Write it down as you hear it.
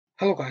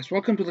Hello guys,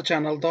 welcome to the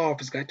channel The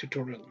Office Guide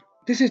Tutorial.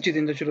 This is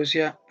Jitendra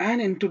Churusia,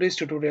 and in today's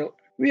tutorial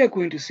we are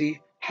going to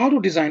see how to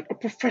design a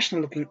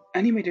professional looking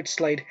animated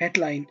slide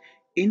headline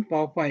in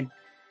PowerPoint.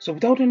 So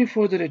without any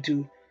further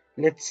ado,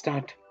 let's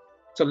start.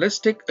 So let's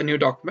take a new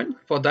document.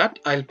 For that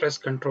I'll press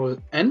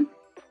Ctrl N.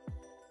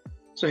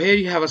 So here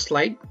you have a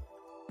slide.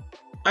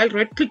 I'll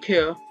right click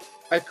here,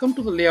 I'll come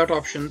to the layout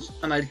options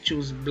and I'll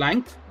choose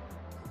blank.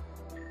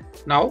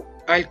 Now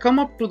I'll come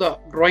up to the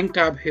drawing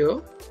tab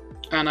here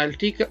and I'll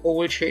take an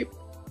oval shape.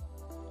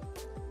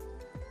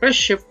 Press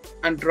shift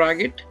and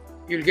drag it,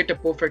 you'll get a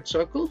perfect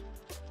circle.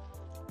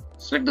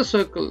 Select the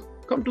circle,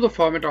 come to the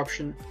format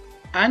option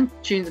and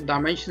change the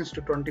dimensions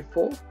to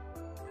 24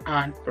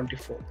 and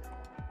 24.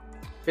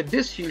 With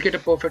this you'll get a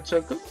perfect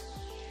circle.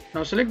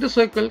 Now select the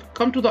circle,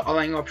 come to the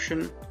align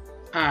option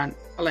and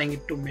align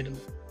it to middle.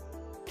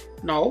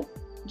 Now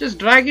just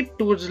drag it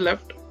towards the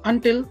left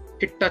until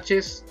it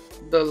touches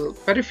the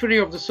periphery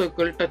of the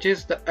circle,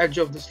 touches the edge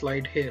of the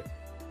slide here.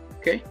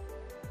 Okay,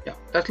 yeah,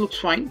 that looks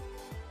fine.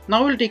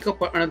 Now we'll take up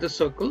another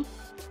circle.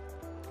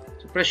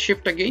 So press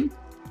shift again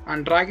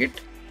and drag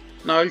it.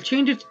 Now I'll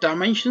change its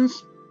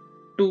dimensions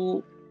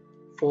to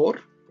 4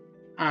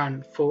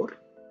 and 4.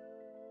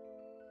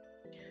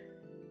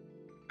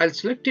 I'll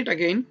select it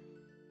again.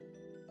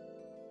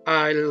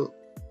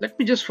 Let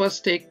me just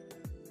first take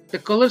the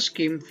color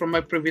scheme from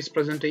my previous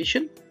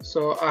presentation.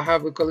 So I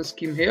have a color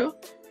scheme here.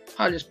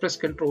 I'll just press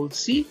Ctrl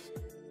C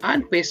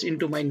and paste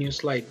into my new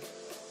slide.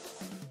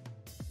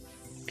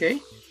 Okay,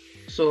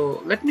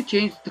 so let me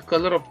change the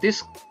color of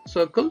this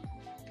circle.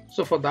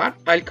 So for that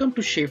I'll come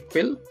to shape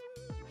fill,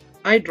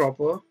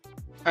 eyedropper,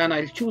 and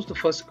I'll choose the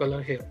first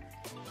color here.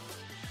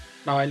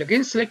 Now I'll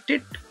again select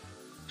it,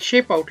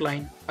 shape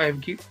outline, I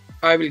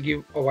will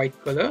give a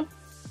white color,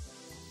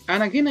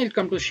 and again I'll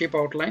come to shape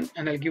outline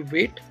and I'll give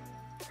weight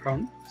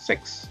around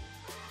 6.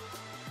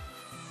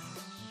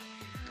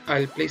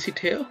 I'll place it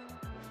here.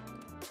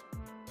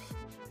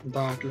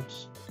 That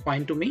looks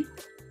fine to me.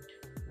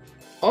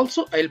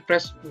 Also I'll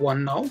press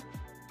 1 now.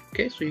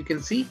 Okay, so you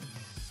can see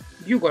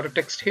you got a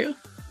text here.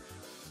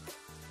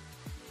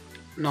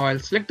 Now I'll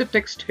select the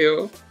text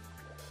here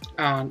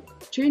and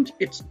change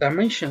its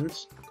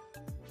dimensions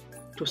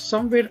to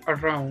somewhere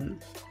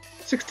around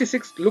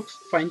 66. Looks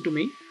fine to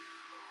me.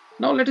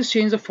 Now let us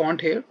change the font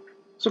here.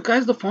 So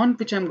guys, the font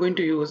which I'm going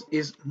to use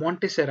is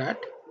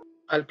Montserrat.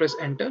 I'll press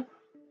enter.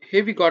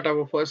 Here we got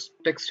our first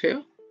text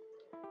here.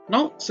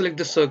 Now select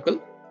the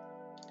circle,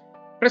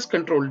 press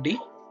Ctrl D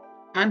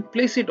and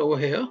place it over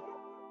here.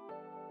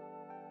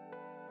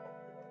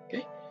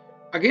 Okay,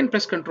 again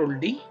press Ctrl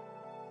D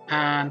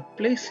and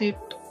place it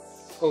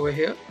over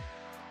here.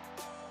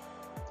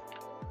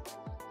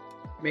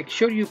 Make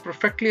sure you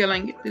perfectly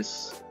align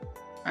this,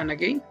 and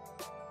again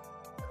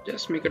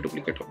just make a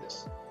duplicate of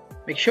this.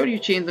 Make sure you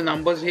change the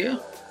numbers here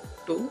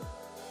to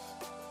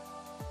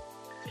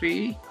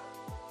 3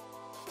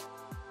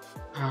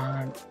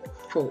 and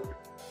 4.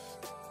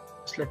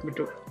 Just let me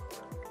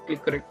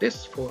click correct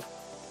this 4.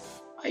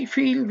 I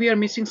feel we are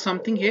missing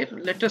something here.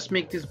 Let us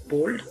make this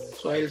bold.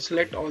 So I'll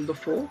select all the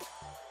 4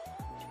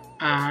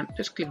 and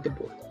just click the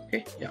bold.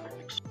 Okay, yeah,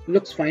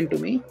 looks fine to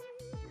me.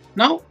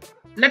 Now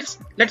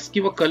let's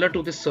give a color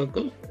to this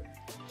circle.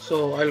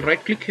 So I'll right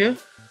click here,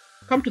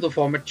 come to the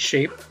format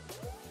shape,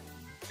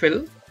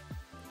 fill,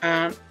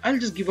 and I'll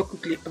just give a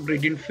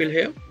gradient fill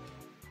here.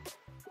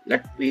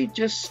 Let me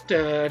just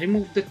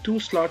remove the 2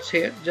 slots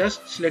here.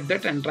 Just select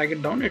that and drag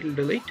it down, it will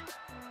delete.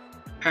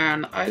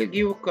 And I'll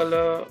give a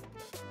color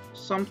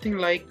something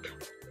like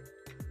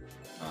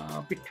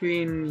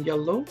between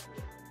yellow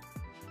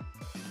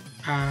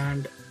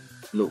and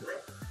blue.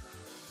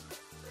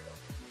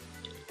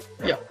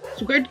 Yeah,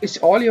 so guys, it's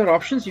all your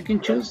options, you can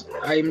choose.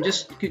 I'm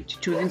just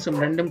choosing some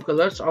random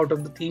colors out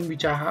of the theme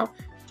which I have.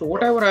 So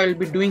whatever I will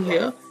be doing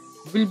here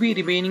will be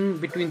remaining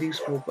between these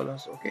 4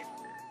 colors. Okay,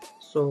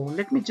 so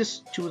let me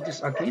just choose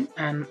this again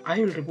and I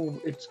will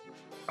remove its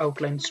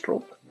outline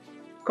stroke.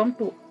 Come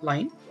to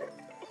line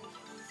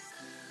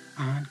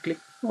and click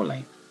no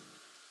line,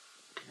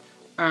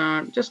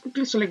 and just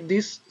quickly select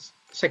this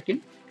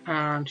second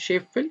and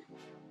shape fill,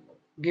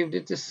 give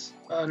it this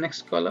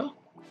next color,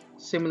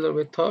 similar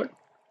with third,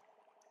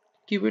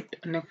 give it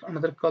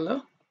another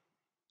color,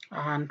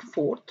 and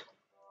fourth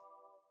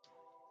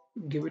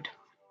give it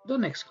the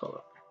next color.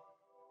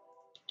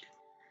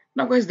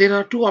 Now guys, there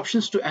are 2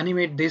 options to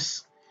animate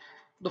this.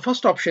 The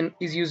first option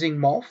is using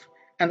Morph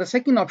and the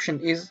second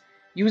option is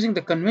using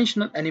the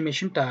conventional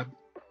animation tab.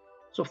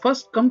 So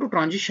first come to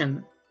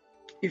transition.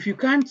 If you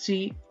can't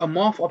see a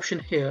Morph option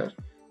here,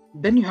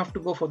 then you have to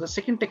go for the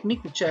second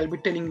technique which I'll be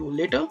telling you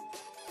later.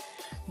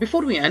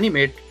 Before we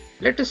animate,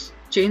 let us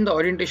change the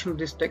orientation of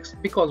this text,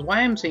 because why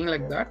I'm saying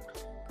like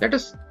that, let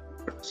us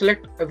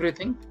select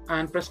everything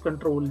and press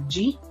Ctrl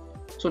G.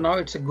 So now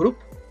it's a group.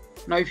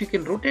 Now if you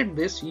can rotate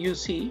this, you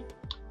see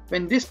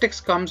when this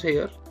text comes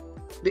here,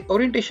 the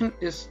orientation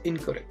is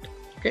incorrect.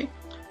 Okay,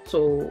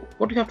 so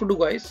what you have to do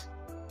guys,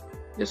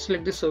 just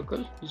select this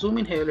circle, zoom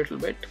in here a little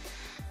bit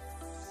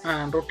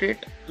and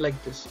rotate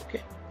like this.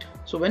 Okay,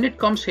 so when it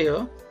comes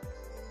here,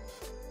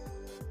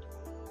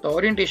 the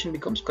orientation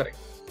becomes correct.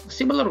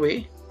 Similar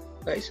way,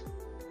 guys,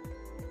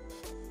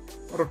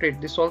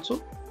 rotate this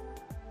also.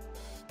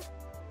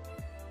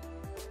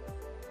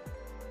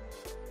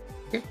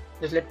 Okay,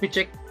 just let me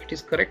check it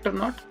is correct or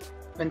not.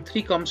 When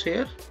 3 comes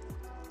here,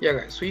 yeah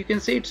guys, so you can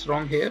say it's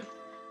wrong here,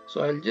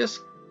 so I'll just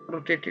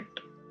rotate it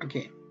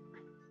again.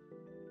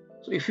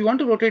 So if you want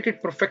to rotate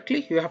it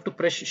perfectly, you have to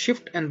press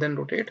shift and then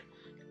rotate.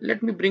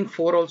 Let me bring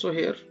 4 also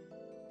here,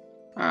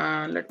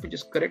 and let me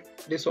just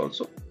correct this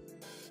also.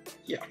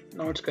 Yeah,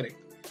 now it's correct.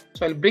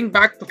 So I'll bring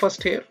back the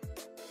first here.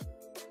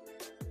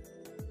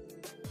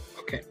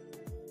 Okay,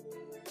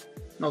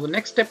 now the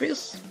next step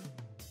is,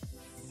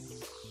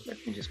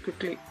 let me just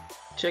quickly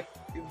check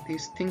if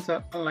these things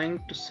are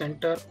aligned to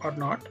center or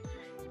not.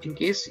 In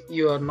case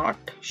you are not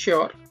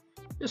sure,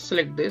 just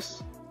select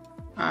this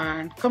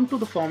and come to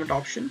the format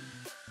option,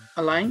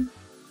 align,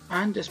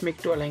 and just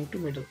make to align to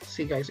middle.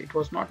 See guys, it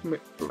was not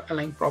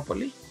aligned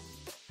properly,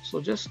 so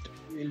just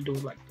we'll do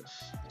like this.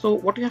 So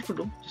what you have to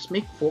do, just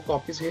make 4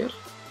 copies here,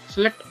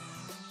 select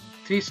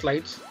 3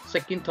 slides,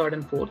 second, third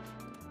and fourth,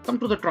 come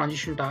to the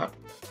transition tab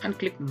and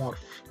click morph.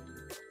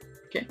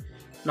 Okay,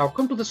 now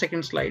come to the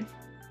second slide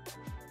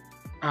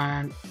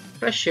and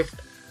press shift,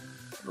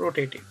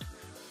 rotate it.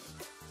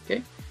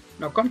 Okay,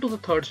 now come to the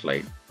third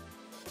slide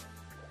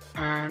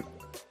and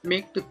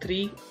make the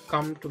 3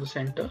 come to the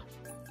center.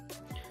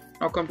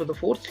 Now come to the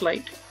fourth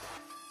slide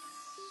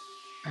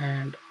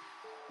and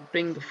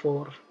bring the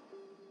 4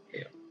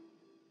 here.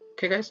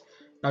 Okay guys,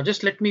 now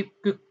just let me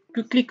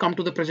quickly come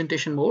to the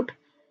presentation mode.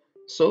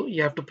 So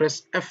you have to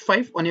press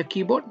F5 on your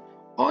keyboard,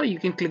 or you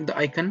can click the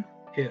icon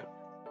here.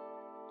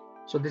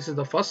 So this is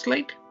the first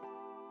slide,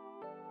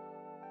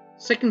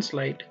 second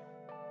slide,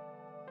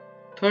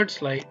 third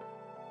slide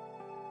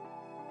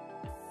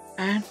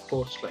and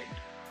fourth slide.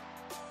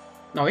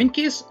 Now in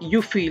case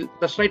you feel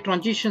the slide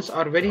transitions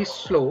are very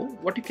slow,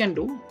 what you can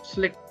do,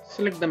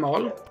 select them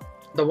all,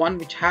 the one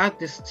which has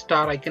this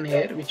star icon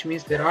here, which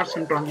means there are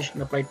some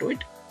transition applied to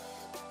it,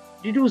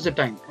 reduce the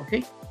time.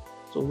 Okay,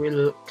 so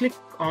we'll click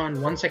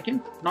on 1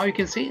 second. Now you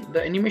can see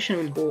the animation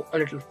will go a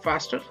little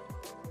faster.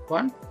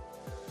 1,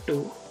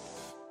 2,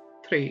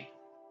 3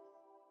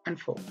 and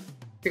 4.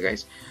 Okay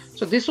guys,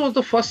 so this was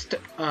the first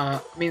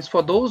means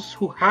for those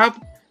who have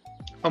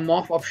a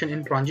morph option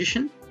in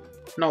transition.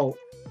 Now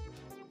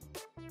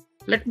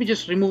let me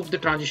just remove the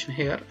transition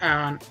here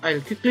and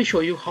I'll quickly show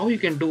you how you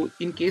can do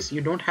in case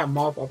you don't have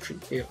morph option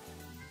here.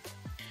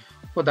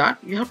 For that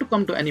you have to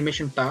come to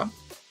animation tab.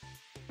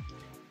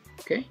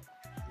 Okay,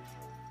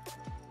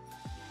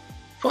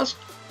 first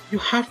you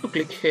have to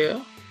click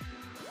here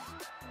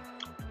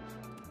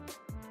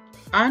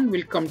and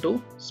we'll come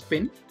to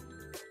spin.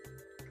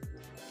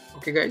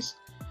 Okay guys,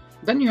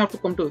 then you have to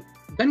come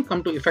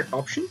to effect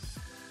option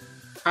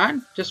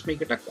and just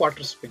make it a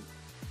quarter spin.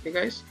 Okay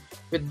guys,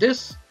 with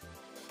this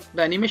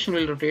the animation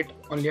will rotate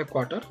only a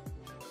quarter.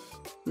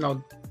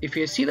 Now if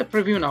you see the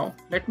preview, now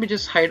let me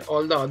just hide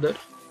all the other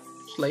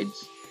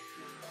slides,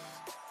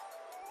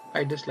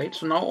 hide the slide.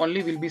 So now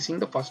only we'll be seeing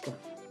the first one.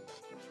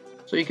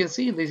 So you can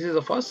see this is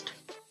the first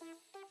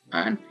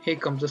and here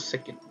comes the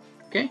second.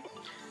 Okay,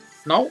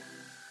 now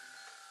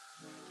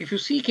if you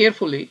see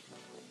carefully,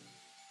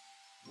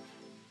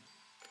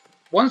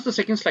 once the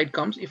second slide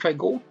comes, if I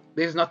go,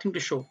 there is nothing to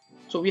show.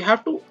 So we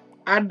have to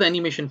add the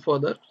animation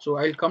further. So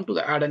I'll come to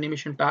the add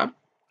animation tab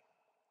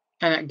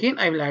and again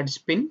I will add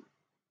spin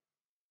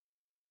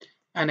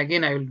and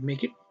again I will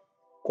make it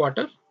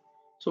quarter.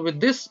 So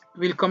with this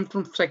we'll come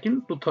from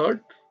second to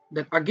third,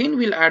 then again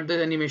we'll add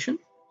the animation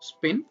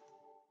spin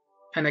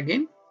and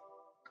again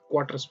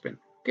quarter spin.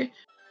 Okay,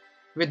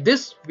 with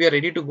this we are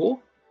ready to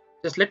go.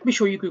 Just let me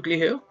show you quickly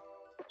here.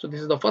 So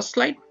this is the first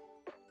slide,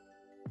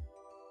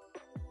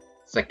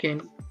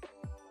 second,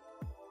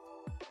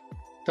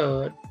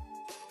 third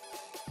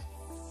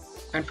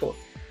and fourth.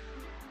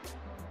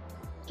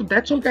 So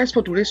that's all guys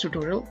for today's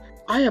tutorial.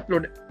 I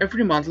upload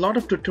every month a lot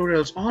of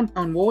tutorials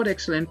on Word,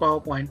 Excel and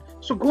PowerPoint.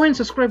 So go and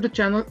subscribe to the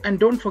channel and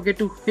don't forget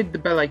to hit the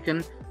bell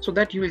icon so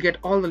that you will get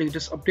all the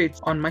latest updates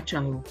on my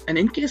channel. And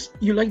in case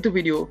you like the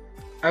video,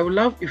 I would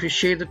love if you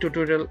share the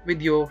tutorial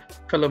with your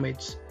fellow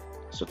mates.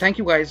 So thank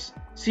you guys.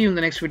 See you in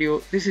the next video.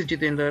 This is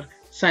Jitendra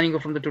signing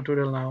off from the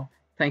tutorial now.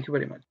 Thank you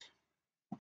very much.